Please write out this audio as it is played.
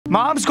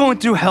Mom's going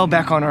through hell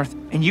back on Earth,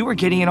 and you were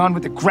getting it on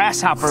with the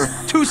grasshopper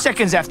 2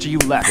 seconds after you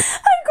left.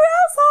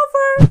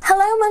 Grasshopper!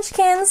 Hello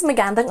Munchkins,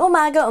 magandang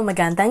umaga o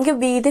magandang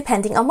gabi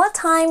depending on what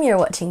time you're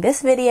watching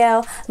this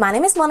video. My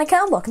name is Monica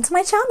and welcome to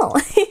my channel.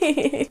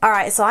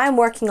 Alright, so I'm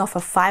working off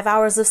of 5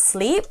 hours of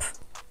sleep.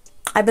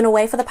 I've been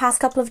away for the past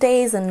couple of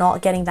days and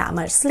not getting that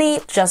much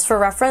sleep. Just for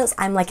reference,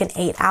 I'm like an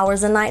 8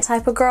 hours a night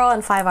type of girl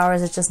and 5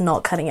 hours is just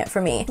not cutting it for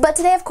me. But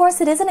today, of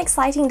course, it is an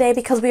exciting day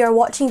because we are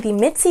watching the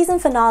mid-season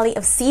finale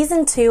of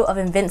Season 2 of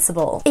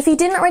Invincible. If you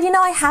didn't already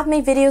know, I have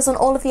made videos on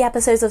all of the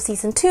episodes of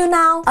Season 2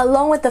 now,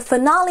 along with the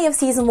finale of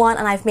Season 1,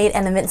 and I've made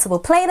an Invincible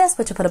playlist,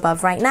 which I'll put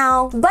above right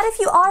now. But if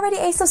you are already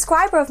a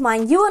subscriber of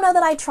mine, you will know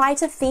that I try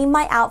to theme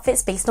my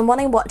outfits based on what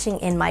I'm watching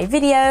in my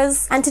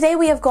videos. And today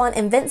we have gone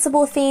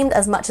Invincible themed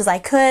as much as I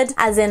could,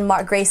 as in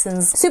Mark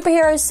Grayson's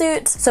superhero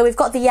suit. So we've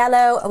got the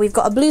yellow, we've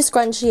got a blue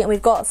scrunchie, and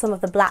we've got some of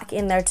the black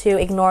in there too.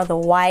 Ignore the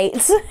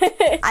white.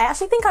 I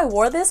actually think I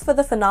wore this for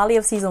the finale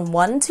of Season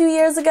 1 2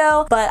 years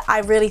ago, but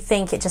I really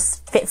think it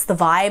just fits the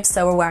vibe,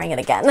 so we're wearing it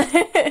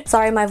again.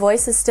 Sorry, my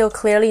voice is still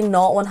clearly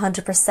not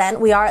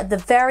 100%. We are at the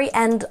very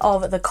end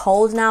of the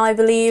cold now, I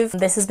believe.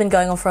 This has been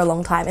going on for a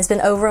long time. It's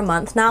been over a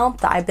month now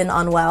that I've been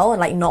unwell and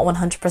like not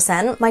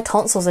 100%. My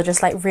tonsils are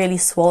just like really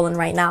swollen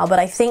right now, but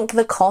I think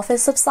the cough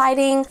is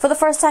subsiding. For the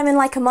first time in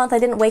like a month, I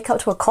didn't wake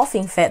up to a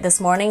coughing fit this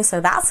morning, so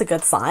that's a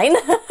good sign.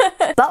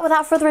 But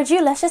without further ado,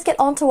 let's just get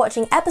on to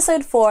watching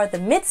episode 4, the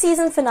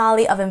mid-season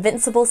finale of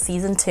Invincible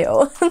Season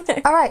 2.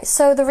 Alright,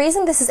 so the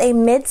reason this is a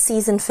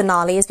mid-season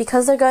finale is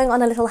because they're going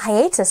on a little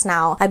hiatus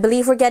now. I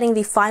believe we're getting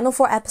the final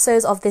 4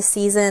 episodes of this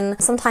season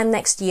sometime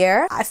next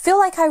year. I feel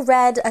like I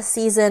read a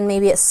season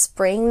maybe it's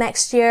spring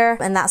next year,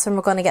 and that's when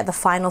we're going to get the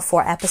final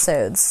 4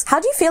 episodes. How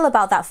do you feel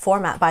about that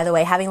format, by the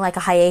way, having like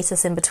a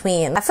hiatus in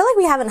between? I feel like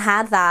we haven't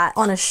had that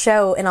on a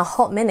show in a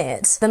hot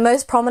minute. The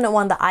most prominent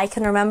one that I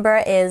can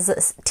remember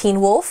is Teen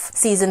Wolf,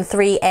 Season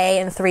 3A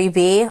and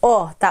 3B.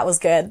 Oh, that was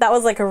good. That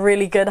was like a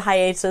really good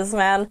hiatus,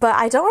 man. But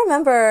I don't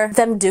remember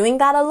them doing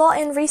that a lot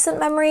in recent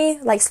memory,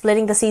 like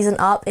splitting the season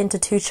up into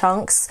 2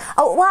 chunks.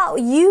 Oh, wow,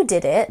 you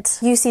did it.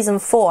 You Season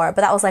 4,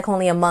 but that was like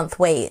only a month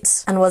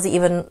wait. And was it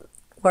even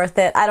worth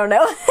it? I don't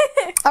know.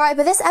 Alright,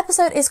 but this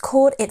episode is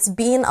called It's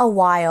Been a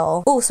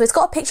While. Oh, so it's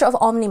got a picture of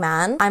Omni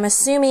Man. I'm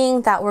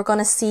assuming that we're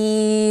gonna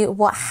see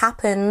what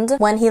happened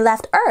when he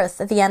left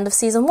Earth at the end of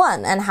Season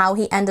 1 and how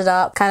he ended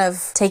up kind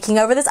of taking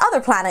over this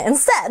other planet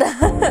instead.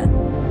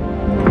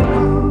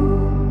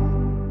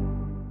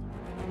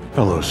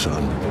 Hello,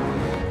 son.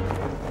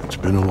 It's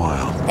been a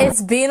while.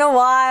 It's been a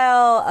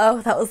while.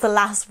 Oh, that was the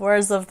last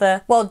words of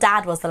the... Well,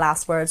 Dad was the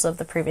last words of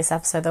the previous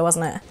episode though,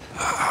 wasn't it?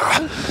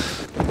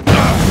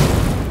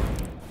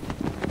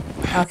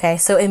 Okay,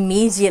 so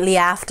immediately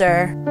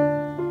after.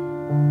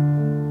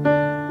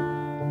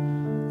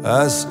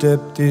 I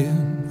stepped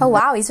in. Oh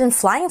wow, he's been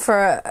flying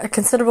for a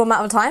considerable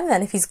amount of time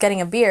then if he's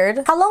getting a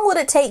beard. How long would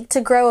it take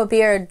to grow a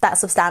beard that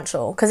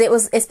substantial? Because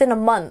it's been a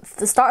month.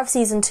 The start of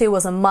Season 2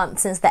 was a month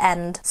since the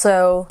end.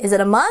 So is it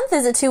a month?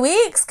 Is it 2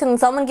 weeks? Can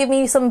someone give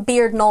me some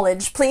beard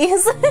knowledge,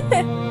 please?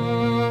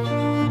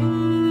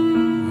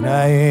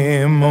 I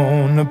am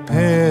on a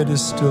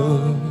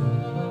pedestal.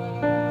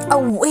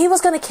 Oh, he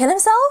was gonna kill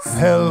himself?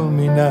 Help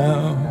me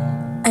now.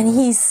 And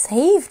he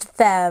saved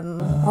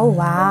them. Oh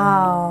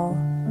wow.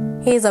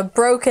 He's a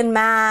broken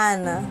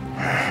man.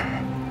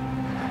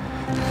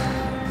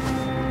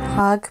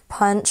 Hug,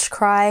 punch,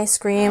 cry,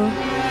 scream.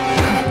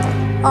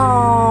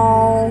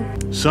 Oh.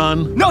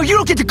 Son? No, you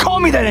don't get to call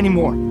me that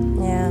anymore!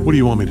 Yeah. What do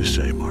you want me to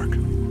say, Mark?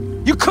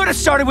 You could have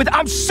started with,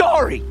 I'm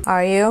sorry!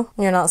 Are you?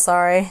 You're not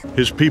sorry.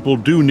 His people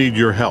do need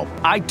your help.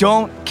 I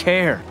don't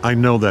care. I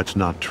know that's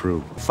not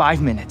true.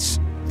 5 minutes.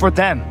 For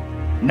them,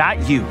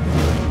 not you.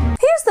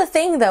 Here's the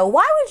thing though,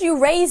 why would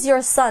you raise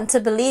your son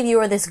to believe you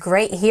were this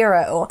great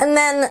hero and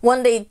then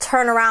one day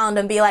turn around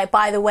and be like,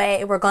 by the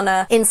way, we're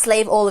gonna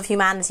enslave all of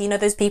humanity? You know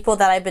those people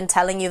that I've been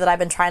telling you that I've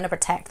been trying to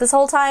protect this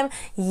whole time?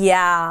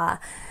 Yeah.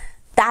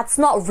 That's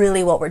not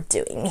really what we're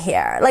doing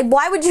here. Like,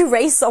 why would you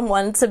raise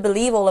someone to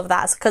believe all of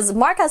that? Because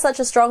Mark has such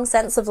a strong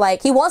sense of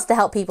like, he wants to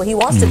help people, he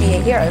wants to be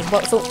a hero.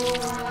 So,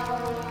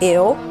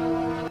 ew.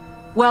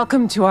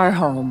 Welcome to our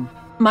home.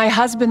 My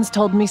husband's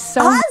told me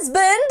so.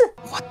 Husband?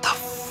 What the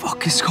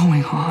fuck is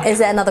going on?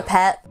 Is it another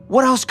pet?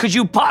 What else could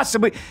you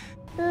possibly...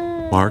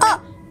 Mark,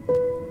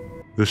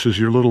 this is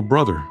your little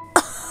brother.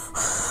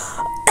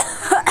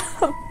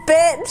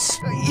 Bitch.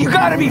 You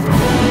gotta be...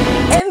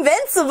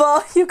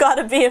 Invincible. You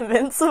gotta be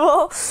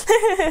invincible.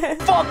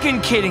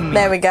 fucking kidding me.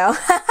 There we go.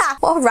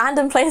 What a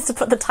random place to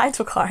put the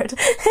title card.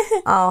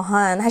 Oh,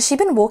 hun. Has she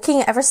been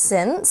walking ever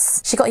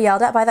since? She got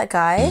yelled at by that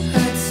guy?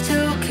 I'd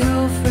still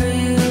kill for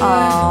you.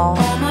 Oh.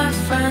 All my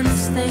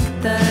friends think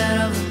that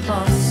I've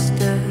lost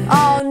it.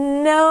 Oh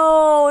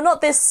no, not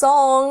this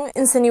song.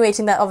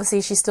 Insinuating that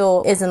obviously she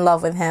still is in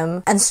love with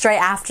him. And straight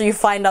after you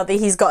find out that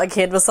he's got a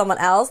kid with someone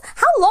else.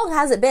 How long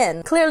has it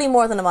been? Clearly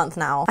more than a month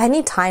now. I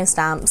need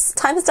timestamps.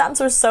 Timestamps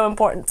are so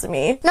important to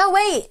me. No,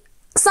 wait.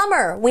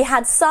 Summer. We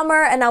had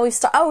summer and now we've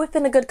started. Oh, it's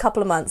been a good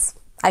couple of months.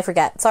 I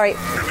forget. Sorry.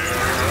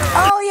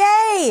 Oh,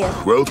 Yay!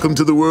 Welcome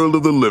to the world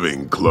of the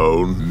living,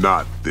 clone.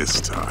 Not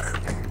this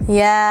time.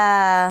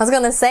 Yeah. I was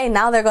gonna say,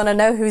 now they're gonna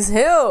know who's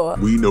who.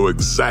 We know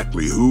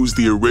exactly who's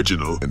the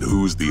original and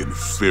who's the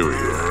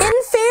inferior.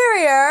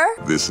 Inferior?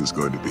 This is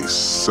going to be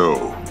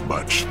so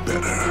much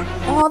better.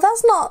 Oh,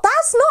 that's not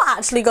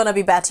actually gonna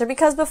be better,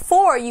 because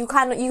before you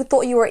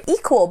thought you were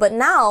equal, but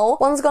now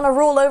one's gonna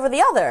rule over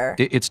the other.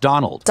 It's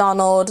Donald.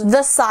 Donald, the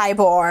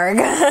cyborg.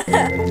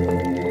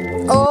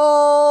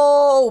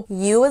 Oh,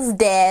 you was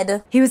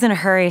dead. He was in a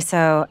hurry,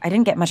 so I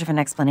didn't get much of an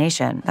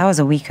explanation. That was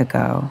a week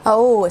ago.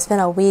 Oh, it's been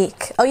a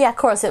week. Oh yeah, of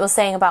course, it was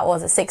saying about, what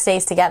was it, 6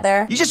 days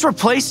together? You just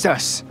replaced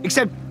us.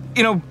 Except,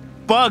 you know,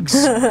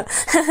 bugs.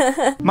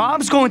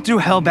 Mom's going through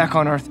hell back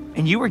on Earth,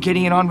 and you were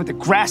getting it on with a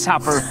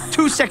grasshopper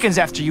 2 seconds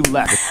after you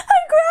left. A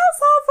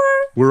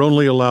grasshopper! We're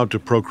only allowed to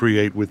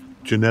procreate with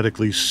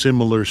genetically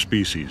similar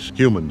species.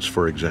 Humans,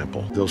 for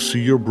example. They'll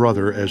see your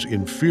brother as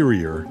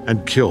inferior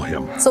and kill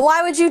him. So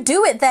why would you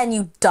do it then,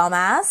 you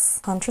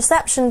dumbass?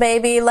 Contraception,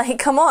 baby. Like,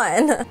 come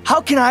on.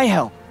 How can I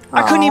help?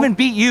 I couldn't even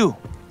beat you.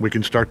 We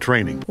can start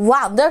training.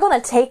 Wow, they're gonna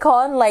take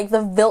on, like,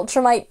 the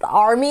Viltrumite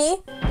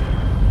army?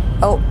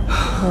 Oh,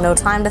 no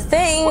time to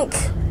think.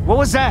 What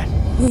was that?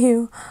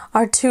 You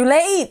are too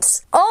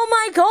late. Oh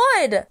my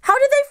god! How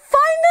did they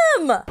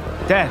find them?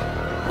 Dad.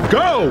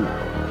 Go!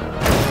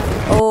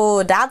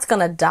 Oh, Dad's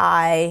gonna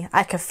die.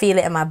 I can feel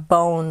it in my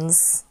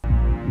bones.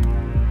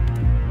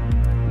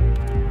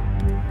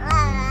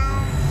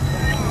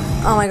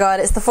 Oh my god,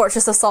 it's the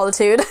Fortress of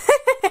Solitude.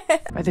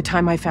 By the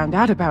time I found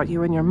out about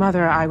you and your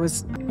mother, I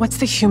was, what's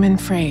the human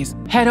phrase?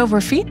 Head over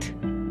feet?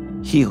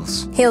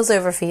 Heels. Heels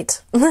over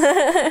feet.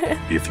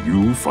 If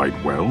you fight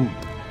well,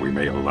 we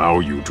may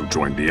allow you to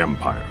join the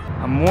Empire.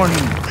 I'm warning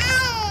you.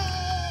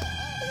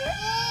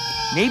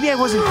 Maybe I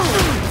wasn't...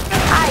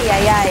 Ay,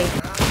 ay, ay.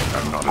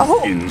 I'm not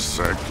an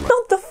insect.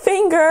 Not the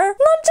finger.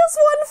 Not just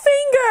one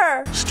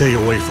finger. Stay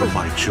away from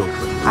my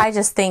children. I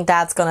just think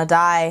Dad's gonna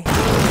die.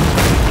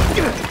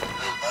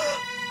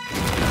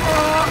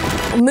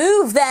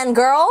 Move then,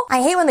 girl.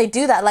 I hate when they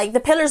do that. Like, the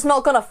pillar's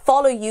not gonna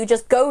follow you.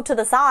 Just go to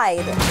the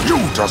side. You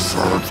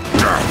deserve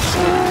death.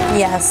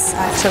 Yes,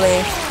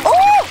 actually. Oh!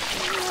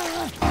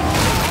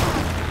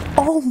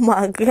 Oh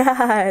my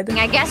god.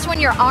 I guess when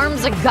your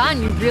arm's a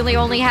gun, you really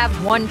only have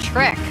one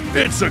trick.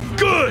 It's a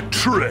good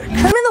trick. Put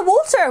him in the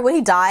water. Will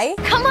he die?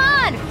 Come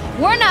on!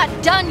 We're not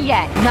done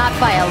yet. Not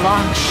by a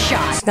long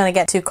shot. He's gonna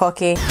get too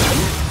cocky.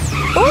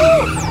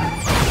 Ooh!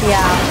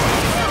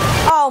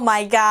 Yeah. Oh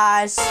my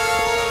gosh.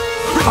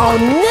 Oh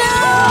no!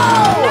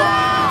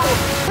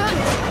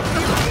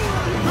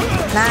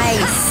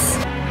 Nice.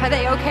 Are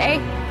they okay?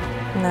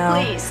 No.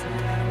 Please.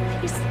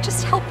 Please,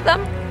 just help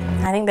them.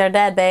 I think they're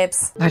dead,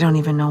 babes. I don't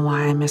even know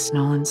why I miss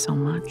Nolan so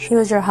much. He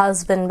was your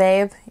husband,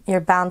 babe. You're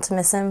bound to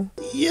miss him.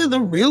 You're the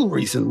real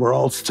reason we're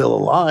all still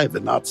alive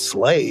and not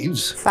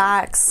slaves.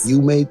 Facts.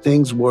 You made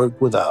things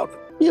work without him.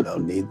 You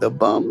don't need the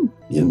bum.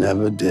 You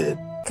never did.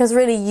 Because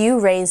really,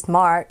 you raised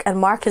Mark, and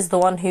Mark is the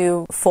one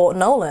who fought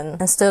Nolan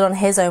and stood on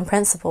his own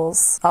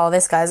principles. Oh,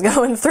 this guy's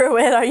going through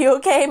it. Are you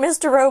okay,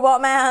 Mr.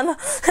 Robot Man?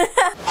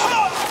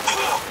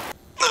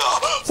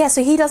 Yeah,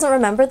 so he doesn't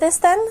remember this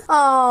then?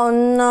 Oh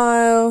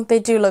no, they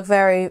do look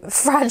very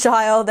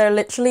fragile. They're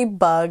literally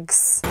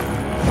bugs.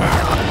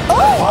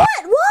 Oh, what?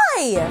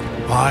 Why?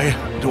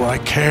 Why do I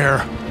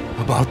care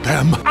about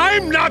them?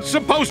 I'm not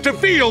supposed to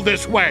feel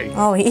this way.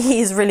 Oh,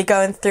 he's really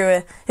going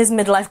through his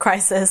midlife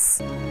crisis.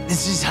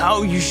 This is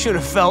how you should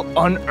have felt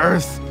on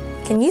Earth.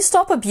 Can you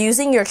stop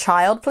abusing your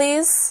child,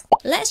 please?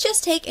 Let's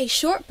just take a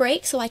short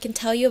break so I can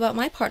tell you about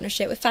my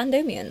partnership with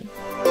Fandomian.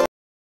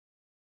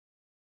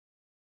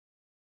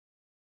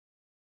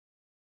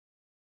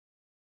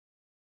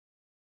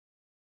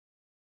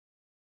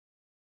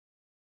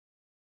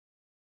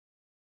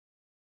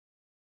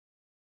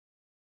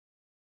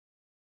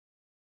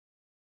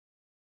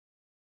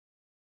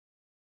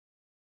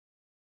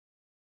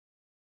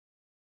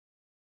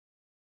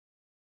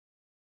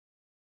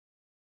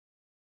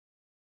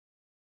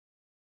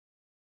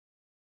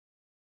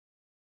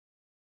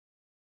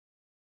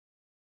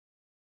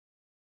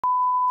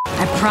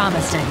 I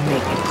promised I'd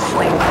make it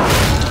quick.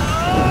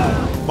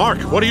 Mark,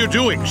 what are you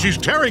doing? She's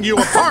tearing you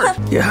apart.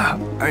 Yeah,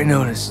 I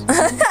noticed.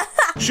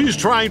 She's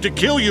trying to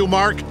kill you,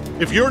 Mark.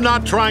 If you're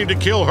not trying to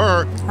kill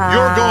her,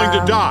 you're going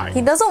to die.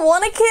 He doesn't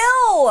want to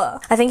kill.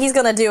 I think he's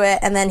gonna do it,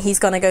 and then he's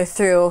gonna go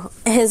through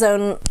his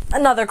own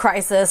another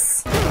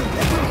crisis.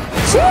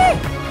 Shit!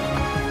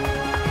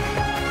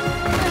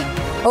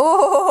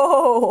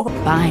 Oh!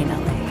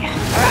 Finally.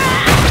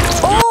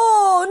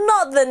 Oh,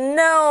 not the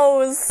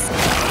nose.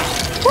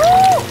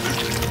 Woo!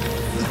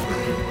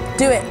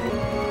 Do it.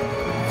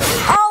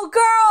 Oh,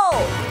 girl!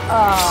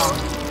 Oh.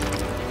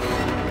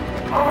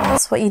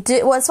 That's what you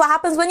do. That's what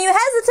happens when you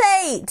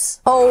hesitate.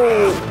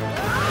 Oh.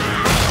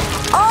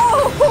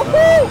 Oh.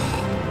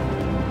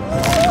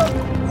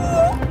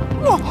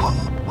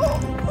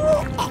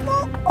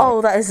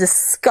 Oh, that is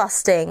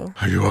disgusting.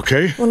 Are you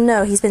okay? Well,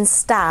 no, he's been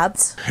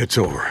stabbed. It's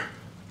over.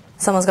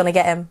 Someone's gonna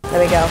get him. There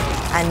we go.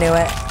 I knew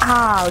it.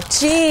 Oh,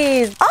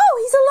 jeez. Oh,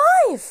 he's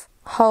alive.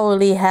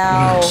 Holy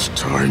hell. Next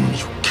time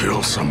you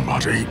kill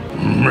somebody,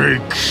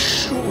 make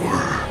sure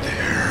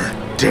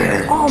they're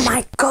dead. Oh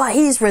my god,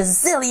 he's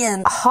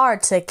resilient.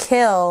 Hard to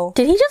kill.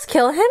 Did he just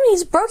kill him?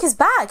 He's broke his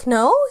back,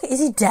 no? Is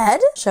he dead?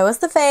 Show us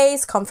the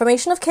face.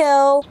 Confirmation of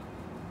kill.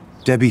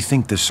 Debbie,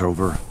 think this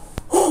over.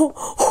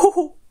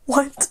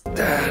 What?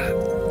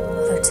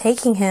 They're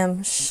taking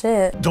him.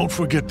 Shit. Don't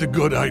forget the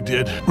good I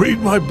did. Read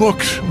my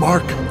books,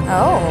 Mark.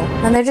 Oh,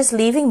 and they're just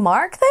leaving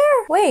Mark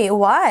there? Wait,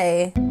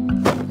 why?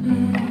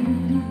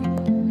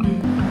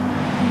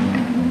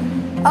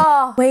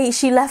 Oh, wait,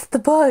 she left the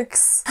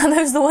books. And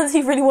those are the ones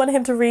he really wanted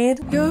him to read.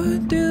 You're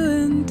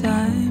doing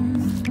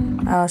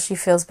time. Oh, she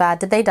feels bad.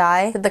 Did they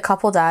die? Did the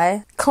couple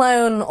die?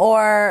 Clone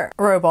or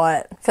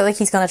robot? I feel like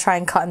he's gonna try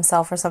and cut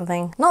himself or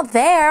something. Not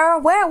there!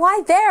 Where?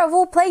 Why there of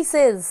all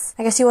places?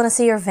 I guess you want to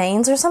see your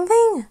veins or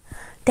something?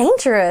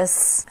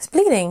 Dangerous. It's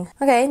bleeding.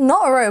 Okay,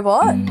 not a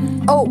robot.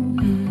 Oh.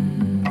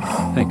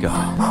 Thank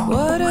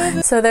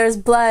God. So there's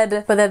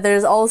blood, but then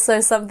there's also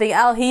something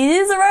else. He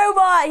is a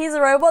robot! He's a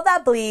robot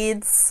that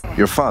bleeds.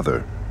 Your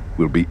father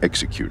will be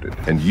executed,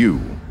 and you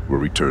will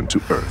return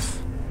to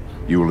Earth.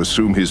 You will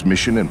assume his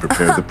mission and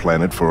prepare the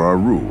planet for our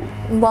rule.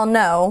 Well,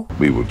 no.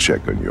 We will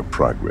check on your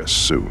progress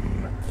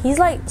soon. He's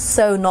like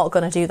so not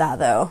gonna do that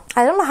though.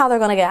 I don't know how they're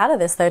gonna get out of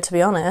this though, to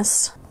be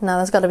honest. No,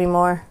 there's gotta be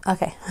more.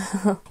 Okay.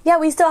 Yeah,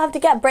 we still have to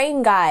get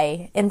Brain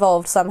Guy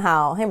involved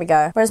somehow. Here we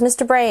go. Where's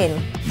Mr.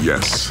 Brain?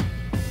 Yes,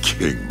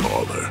 King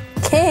Mauler.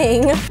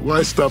 King?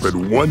 Why stop at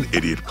one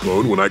idiot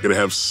clone when I could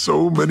have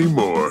so many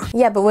more?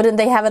 Yeah, but wouldn't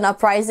they have an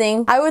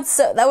uprising?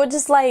 That would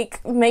just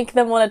like make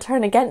them want to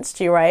turn against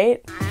you,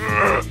 right?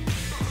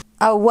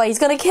 Oh, what? He's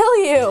gonna kill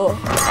you!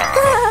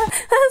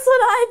 That's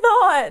what I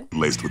thought!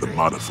 Laced with a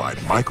modified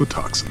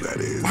mycotoxin, that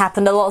is.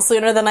 Happened a lot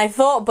sooner than I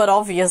thought, but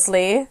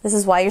obviously. This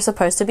is why you're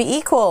supposed to be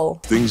equal.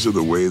 Things are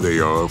the way they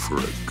are for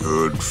a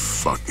good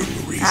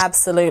fucking reason.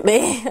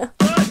 Absolutely.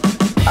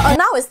 Oh,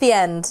 now it's the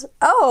end.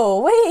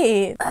 Oh,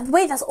 wait.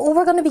 Wait, that's all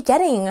we're going to be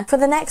getting for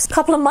the next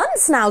couple of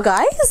months now,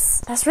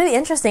 guys. That's really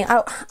interesting.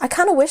 I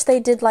kind of wish they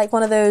did like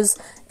one of those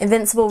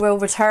Invincible will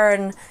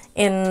return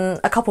in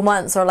a couple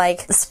months or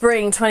like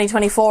spring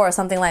 2024 or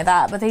something like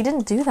that, but they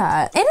didn't do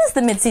that. It is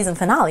the mid-season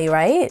finale,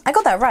 right? I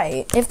got that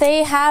right. If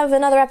they have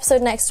another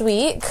episode next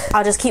week,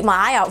 I'll just keep my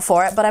eye out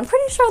for it, but I'm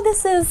pretty sure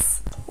this is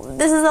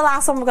the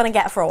last one we're gonna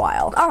get for a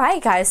while.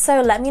 Alright guys,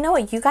 so let me know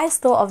what you guys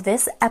thought of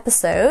this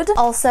episode.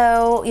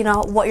 Also, you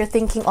know, what you're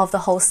thinking of the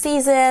whole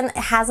season. It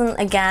hasn't,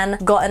 again,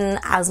 gotten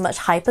as much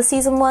hype as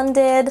season 1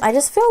 did. I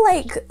just feel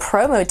like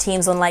promo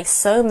teams on like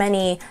so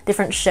many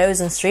different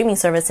shows and streaming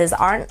services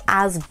aren't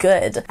as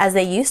good as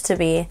they used to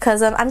be,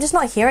 because I'm just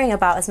not hearing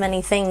about as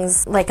many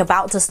things like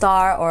about to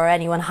start or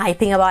anyone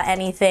hyping about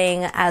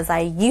anything as I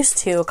used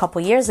to a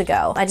couple years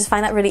ago. I just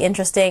find that really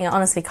interesting and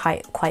honestly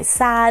quite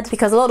sad,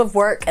 because a lot of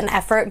work and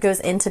effort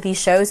goes into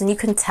these shows and you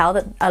can tell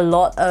that a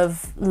lot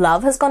of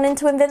love has gone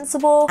into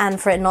Invincible,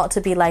 and for it not to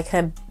be like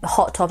a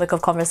hot topic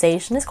of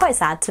conversation is quite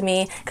sad to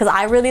me, because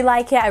I really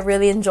like it, I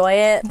really enjoy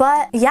it.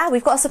 But yeah,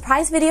 we've got a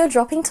surprise video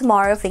dropping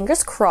tomorrow,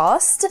 fingers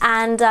crossed,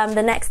 and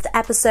the next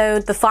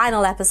episode, the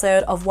final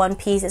episode of One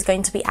Piece, is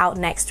going to be out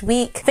next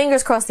week.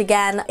 Fingers crossed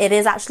again. It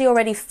is actually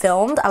already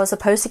filmed. I was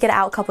supposed to get it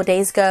out a couple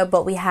days ago,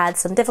 but we had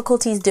some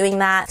difficulties doing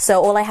that,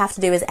 so all I have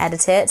to do is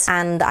edit it,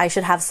 and I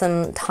should have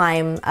some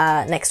time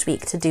next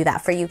week to do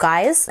that for you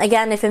guys.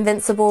 Again, if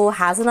Invincible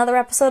has another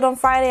episode on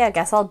Friday, I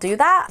guess I'll do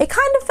that. It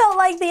kind of felt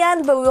like the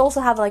end, but we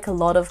also have like a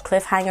lot of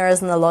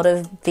cliffhangers and a lot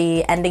of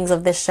the endings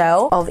of this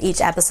show, of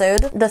each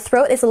episode. The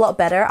throat is a lot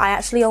better. I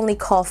actually only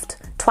coughed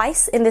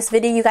twice in this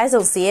video. You guys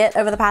don't see it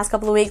over the past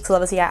couple of weeks because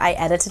obviously I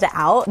edited it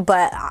out,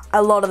 but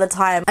a lot of the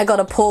time I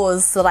gotta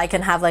pause so that I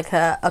can have like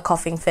a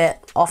coughing fit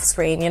off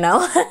screen, you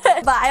know?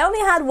 But I only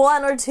had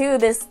 1 or 2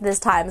 this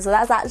time, so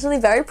that's actually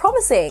very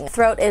promising.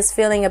 Throat is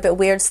feeling a bit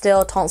weird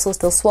still, tonsil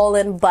still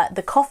swollen, but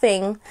the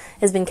coughing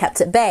has been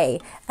kept at bay,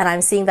 and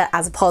I'm seeing that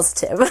as a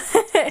positive.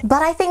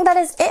 But I think that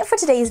is it for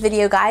today's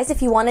video, guys.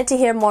 If you wanted to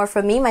hear more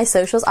from me, my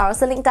socials are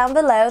also linked down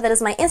below. That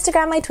is my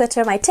Instagram, my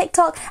Twitter, my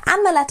TikTok,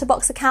 and my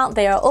Letterboxd account.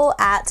 They are all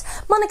at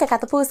Monica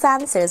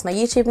Katapusan, so is my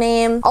YouTube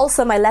name.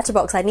 Also my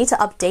Letterboxd, I need to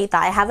update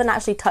that. I haven't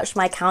actually touched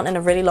my account in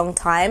a really long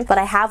time, but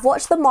I have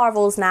watched the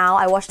Marvels now.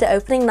 I watched it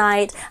opening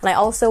night, and I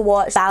also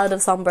watched Ballad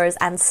of Songbirds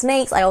and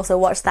Snakes. I also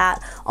watched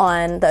that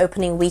on the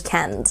opening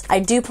weekend. I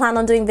do plan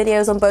on doing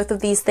videos on both of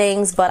these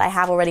things, but I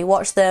have already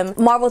watched them.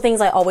 Marvel things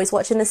I always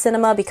watch in the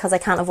cinema because I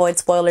can't avoid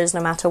spoilers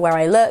no matter where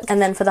I look.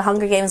 And then for the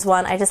Hunger Games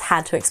one, I just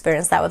had to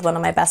experience that with one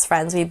of my best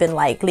friends. We've been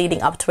like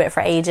leading up to it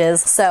for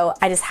ages, so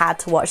I just had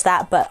to watch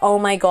that. But oh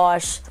my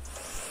gosh,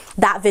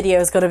 that video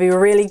is going to be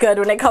really good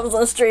when it comes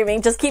on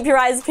streaming. Just keep your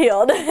eyes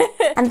peeled.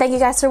 And thank you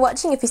guys for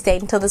watching if you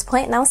stayed until this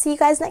point, and I'll see you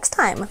guys next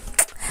time.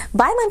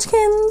 Bye,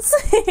 Munchkins!